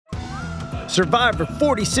Survivor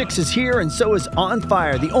 46 is here, and so is On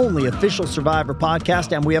Fire, the only official Survivor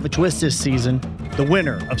podcast, and we have a twist this season. The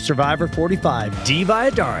winner of Survivor 45, Dee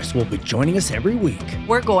Valladares, will be joining us every week.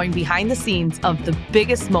 We're going behind the scenes of the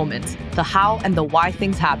biggest moments, the how and the why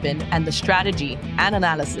things happen, and the strategy and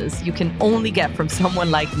analysis you can only get from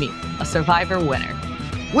someone like me, a Survivor winner.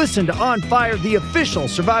 Listen to On Fire, the official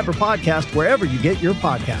Survivor podcast, wherever you get your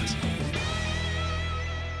podcasts.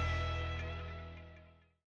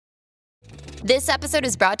 This episode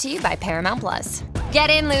is brought to you by Paramount Plus.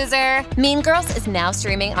 Get in, loser! Mean Girls is now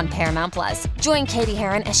streaming on Paramount Plus. Join Katie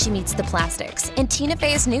Heron as she meets the plastics and Tina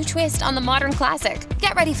Fey's new twist on the modern classic.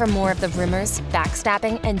 Get ready for more of the rumors,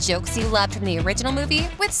 backstabbing, and jokes you loved from the original movie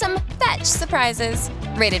with some fetch surprises.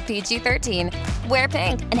 Rated PG-13. Wear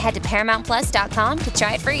pink and head to ParamountPlus.com to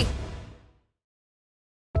try it free.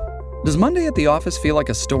 Does Monday at the office feel like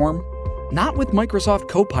a storm? Not with Microsoft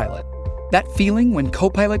Copilot. That feeling when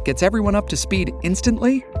Copilot gets everyone up to speed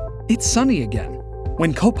instantly? It's sunny again.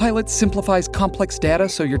 When Copilot simplifies complex data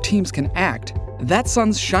so your teams can act, that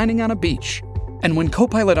sun's shining on a beach. And when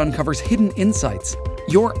Copilot uncovers hidden insights,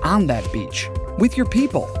 you're on that beach with your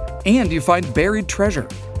people, and you find buried treasure.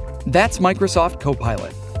 That's Microsoft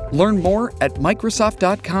Copilot. Learn more at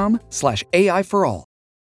Microsoft.com/AI for all.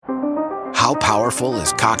 How powerful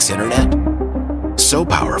is Cox Internet? So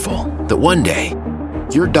powerful that one day,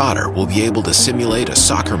 your daughter will be able to simulate a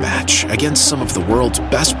soccer match against some of the world's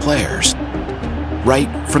best players right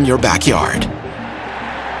from your backyard.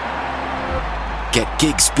 Get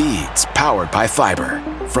gig speeds powered by fiber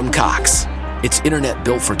from Cox. It's internet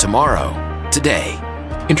built for tomorrow, today.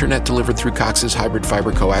 Internet delivered through Cox's hybrid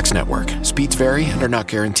fiber coax network. Speeds vary and are not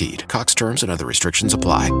guaranteed. Cox terms and other restrictions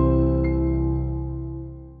apply.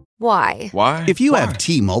 Why? If you have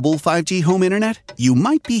T-Mobile 5G home internet, you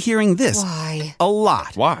might be hearing this Why? a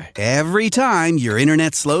lot. Every time your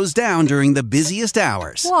internet slows down during the busiest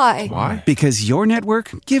hours. Why? Because your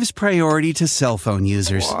network gives priority to cell phone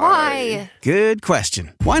users. Why? Good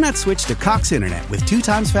question. Why not switch to Cox Internet with 2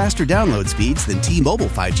 times faster download speeds than T-Mobile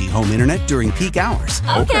 5G home internet during peak hours?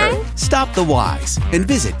 Okay. Stop the whys and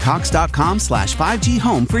visit cox.com/5G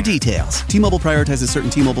home for details. T-Mobile prioritizes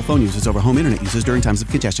certain T-Mobile phone users over home internet users during times of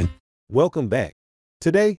congestion. Welcome back.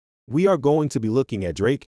 Today, we are going to be looking at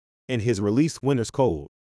Drake and his release Winter's Cold.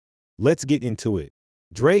 Let's get into it.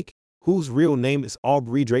 Drake, whose real name is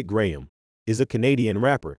Aubrey Drake Graham, is a Canadian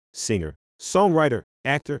rapper, singer, songwriter,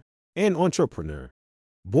 actor, and entrepreneur.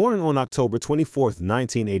 Born on October 24,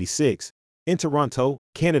 1986, in Toronto,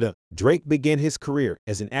 Canada, Drake began his career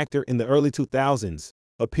as an actor in the early 2000s,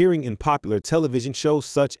 appearing in popular television shows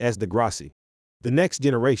such as Degrassi, The Next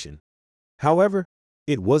Generation. However,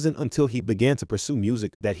 it wasn't until he began to pursue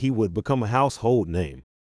music that he would become a household name.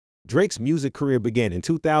 Drake's music career began in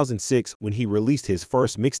 2006 when he released his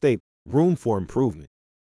first mixtape, Room for Improvement.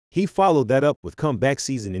 He followed that up with Comeback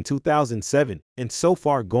Season in 2007 and So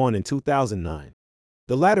Far Gone in 2009.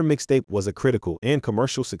 The latter mixtape was a critical and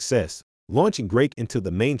commercial success, launching Drake into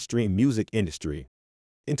the mainstream music industry.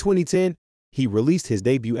 In 2010, he released his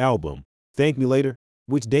debut album, Thank Me Later,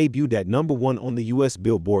 which debuted at #1 on the US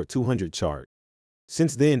Billboard 200 chart.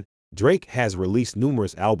 Since then, Drake has released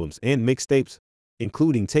numerous albums and mixtapes,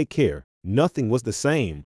 including Take Care, Nothing Was the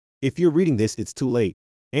Same, If You're Reading This It's Too Late,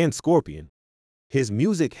 and Scorpion. His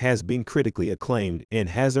music has been critically acclaimed and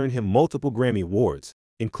has earned him multiple Grammy Awards,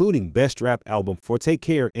 including Best Rap Album for Take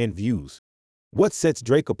Care and Views. What sets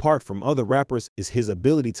Drake apart from other rappers is his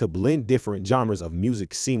ability to blend different genres of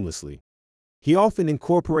music seamlessly. He often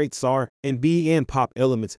incorporates R&B and pop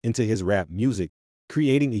elements into his rap music,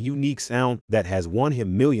 creating a unique sound that has won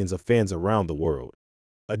him millions of fans around the world.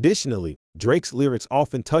 Additionally, Drake's lyrics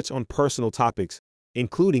often touch on personal topics,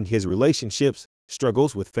 including his relationships,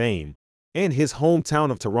 struggles with fame, and his hometown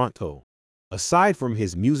of Toronto. Aside from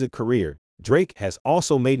his music career, Drake has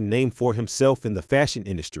also made a name for himself in the fashion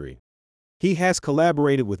industry. He has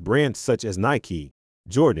collaborated with brands such as Nike,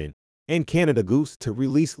 Jordan, and Canada Goose to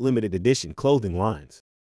release limited edition clothing lines.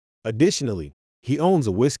 Additionally, he owns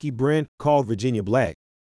a whiskey brand called Virginia Black,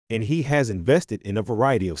 and he has invested in a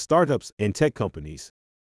variety of startups and tech companies.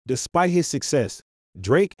 Despite his success,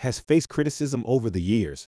 Drake has faced criticism over the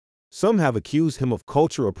years. Some have accused him of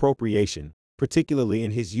cultural appropriation, particularly in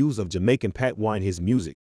his use of Jamaican patois in his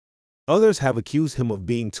music. Others have accused him of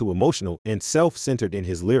being too emotional and self-centered in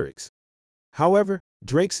his lyrics. However,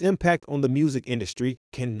 Drake's impact on the music industry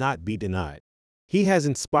cannot be denied. He has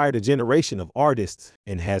inspired a generation of artists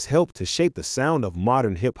and has helped to shape the sound of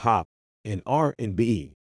modern hip-hop and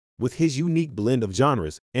R&B. With his unique blend of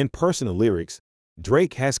genres and personal lyrics,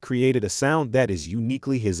 Drake has created a sound that is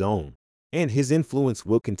uniquely his own, and his influence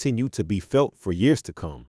will continue to be felt for years to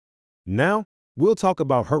come. Now, we'll talk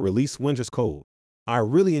about her release Winter's Cold. I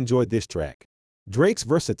really enjoyed this track. Drake's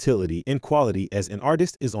versatility and quality as an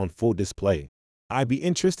artist is on full display. I'd be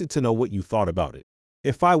interested to know what you thought about it.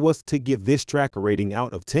 If I was to give this track a rating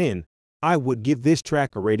out of 10, I would give this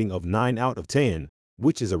track a rating of 9 out of 10,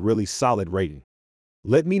 which is a really solid rating.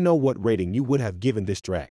 Let me know what rating you would have given this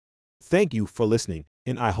track. Thank you for listening,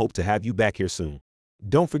 and I hope to have you back here soon.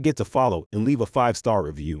 Don't forget to follow and leave a 5-star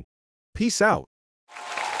review. Peace out.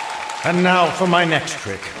 And now for my next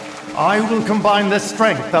trick. I will combine the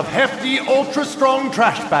strength of hefty, ultra-strong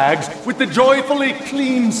trash bags with the joyfully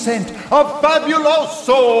clean scent of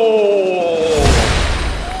Fabuloso!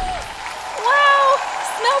 Wow!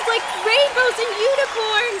 Smells like rainbows and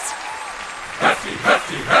unicorns! Hefty,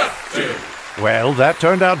 hefty, hefty! Well, that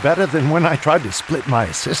turned out better than when I tried to split my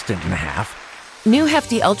assistant in half. New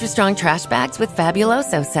Hefty Ultra Strong Trash Bags with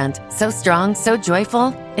Fabuloso scent. So strong, so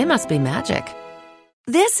joyful, it must be magic.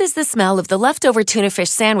 This is the smell of the leftover tuna fish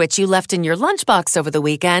sandwich you left in your lunchbox over the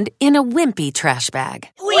weekend in a wimpy trash bag.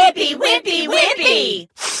 Wimpy, wimpy, wimpy!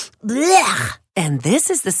 Blech! And this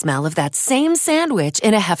is the smell of that same sandwich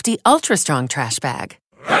in a Hefty Ultra Strong trash bag.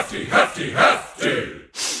 Hefty, hefty, hefty!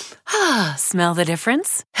 Ah, smell the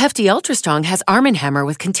difference? Hefty Ultra Strong has Arm & Hammer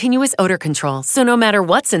with continuous odor control, so no matter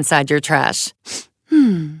what's inside your trash,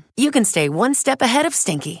 you can stay one step ahead of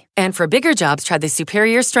stinky. And for bigger jobs, try the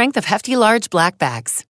superior strength of Hefty Large Black Bags.